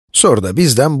Soruda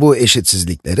bizden bu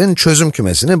eşitsizliklerin çözüm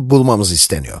kümesini bulmamız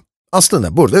isteniyor.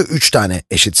 Aslında burada 3 tane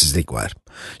eşitsizlik var.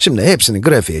 Şimdi hepsini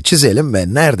grafiğe çizelim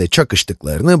ve nerede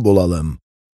çakıştıklarını bulalım.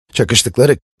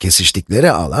 Çakıştıkları,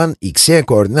 kesiştikleri alan x-y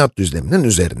koordinat düzleminin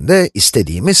üzerinde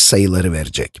istediğimiz sayıları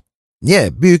verecek.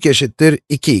 Y büyük eşittir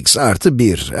 2x artı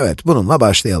 1. Evet, bununla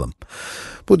başlayalım.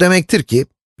 Bu demektir ki,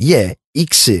 y,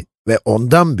 x'i ve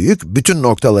ondan büyük bütün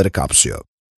noktaları kapsıyor.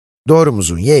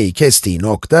 Doğrumuzun y'yi kestiği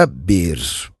nokta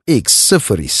 1. X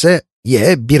 0 ise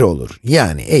y 1 olur.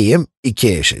 Yani eğim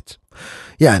 2'ye eşit.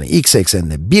 Yani x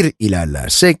ekseninde 1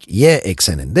 ilerlersek, y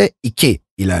ekseninde 2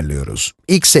 ilerliyoruz.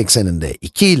 X ekseninde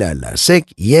 2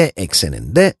 ilerlersek, y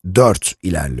ekseninde 4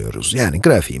 ilerliyoruz. Yani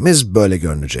grafiğimiz böyle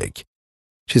görünecek.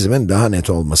 Çizimin daha net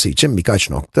olması için birkaç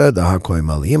nokta daha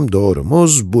koymalıyım.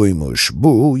 Doğrumuz buymuş.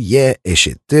 Bu y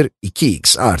eşittir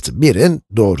 2x artı 1'in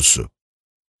doğrusu.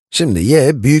 Şimdi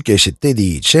y büyük eşit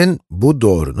dediği için bu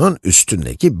doğrunun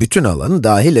üstündeki bütün alanı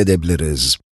dahil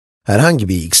edebiliriz. Herhangi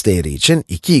bir x değeri için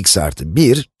 2x artı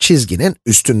 1 çizginin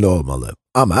üstünde olmalı.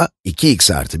 Ama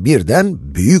 2x artı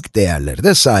 1'den büyük değerleri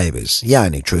de sahibiz.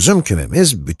 Yani çözüm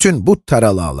kümemiz bütün bu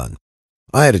taralı alan.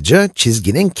 Ayrıca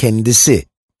çizginin kendisi,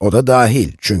 o da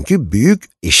dahil. Çünkü büyük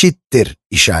eşittir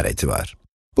işareti var.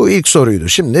 Bu ilk soruydu.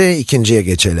 Şimdi ikinciye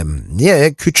geçelim.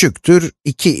 Y küçüktür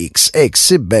 2x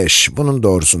eksi 5. Bunun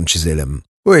doğrusunu çizelim.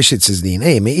 Bu eşitsizliğin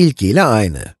eğimi ilkiyle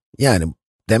aynı. Yani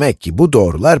demek ki bu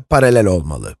doğrular paralel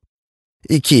olmalı.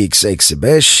 2x eksi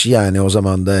 5, yani o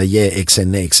zaman da y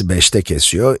eksenini eksi 5'te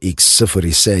kesiyor. X 0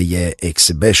 ise y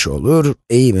eksi 5 olur.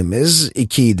 Eğimimiz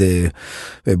 2 idi.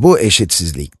 Ve bu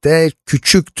eşitsizlikte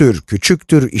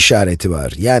küçüktür işareti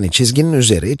var. Yani çizginin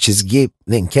üzeri,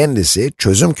 çizginin kendisi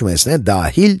çözüm kümesine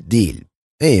dahil değil.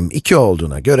 Eğim 2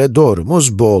 olduğuna göre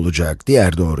doğrumuz bu olacak.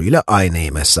 Diğer doğruyla aynı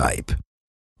eğime sahip.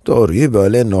 Doğruyu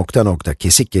böyle nokta nokta,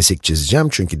 kesik kesik çizeceğim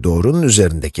çünkü doğrunun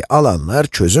üzerindeki alanlar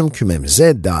çözüm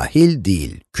kümemize dahil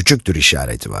değil, küçüktür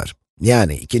işareti var.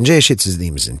 Yani ikinci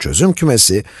eşitsizliğimizin çözüm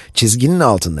kümesi, çizginin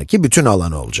altındaki bütün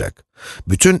alan olacak.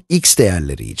 Bütün x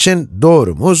değerleri için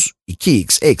doğrumuz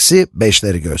 2x eksi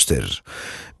 5'leri gösterir.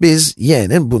 Biz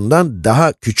y'nin bundan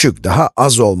daha küçük, daha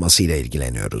az olmasıyla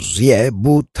ilgileniyoruz. Y,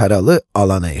 bu taralı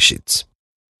alana eşit.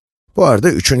 Bu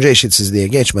arada üçüncü eşitsizliğe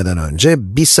geçmeden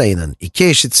önce bir sayının iki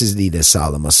eşitsizliği de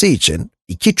sağlaması için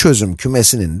iki çözüm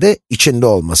kümesinin de içinde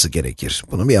olması gerekir.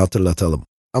 Bunu bir hatırlatalım.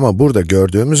 Ama burada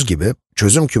gördüğümüz gibi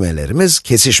çözüm kümelerimiz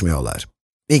kesişmiyorlar.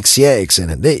 X, y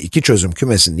ekseninde iki çözüm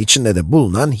kümesinin içinde de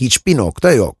bulunan hiçbir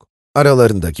nokta yok.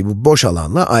 Aralarındaki bu boş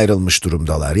alanla ayrılmış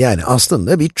durumdalar. Yani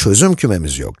aslında bir çözüm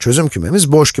kümemiz yok. Çözüm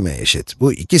kümemiz boş kümeye eşit.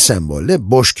 Bu iki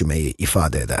sembolle boş kümeyi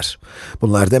ifade eder.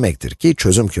 Bunlar demektir ki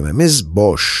çözüm kümemiz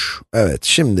boş. Evet,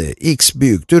 şimdi x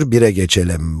büyüktür 1'e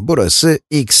geçelim. Burası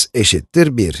x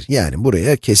eşittir 1. Yani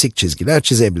buraya kesik çizgiler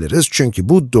çizebiliriz. Çünkü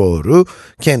bu doğru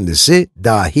kendisi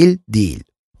dahil değil.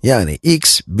 Yani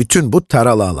x bütün bu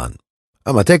taralı alan.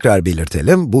 Ama tekrar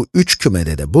belirtelim, bu üç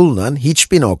kümede de bulunan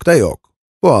hiçbir nokta yok.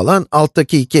 Bu alan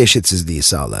alttaki iki eşitsizliği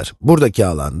sağlar. Buradaki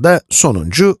alan da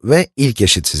sonuncu ve ilk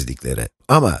eşitsizlikleri.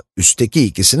 Ama üstteki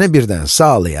ikisini birden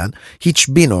sağlayan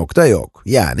hiçbir nokta yok.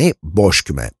 Yani boş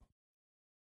küme.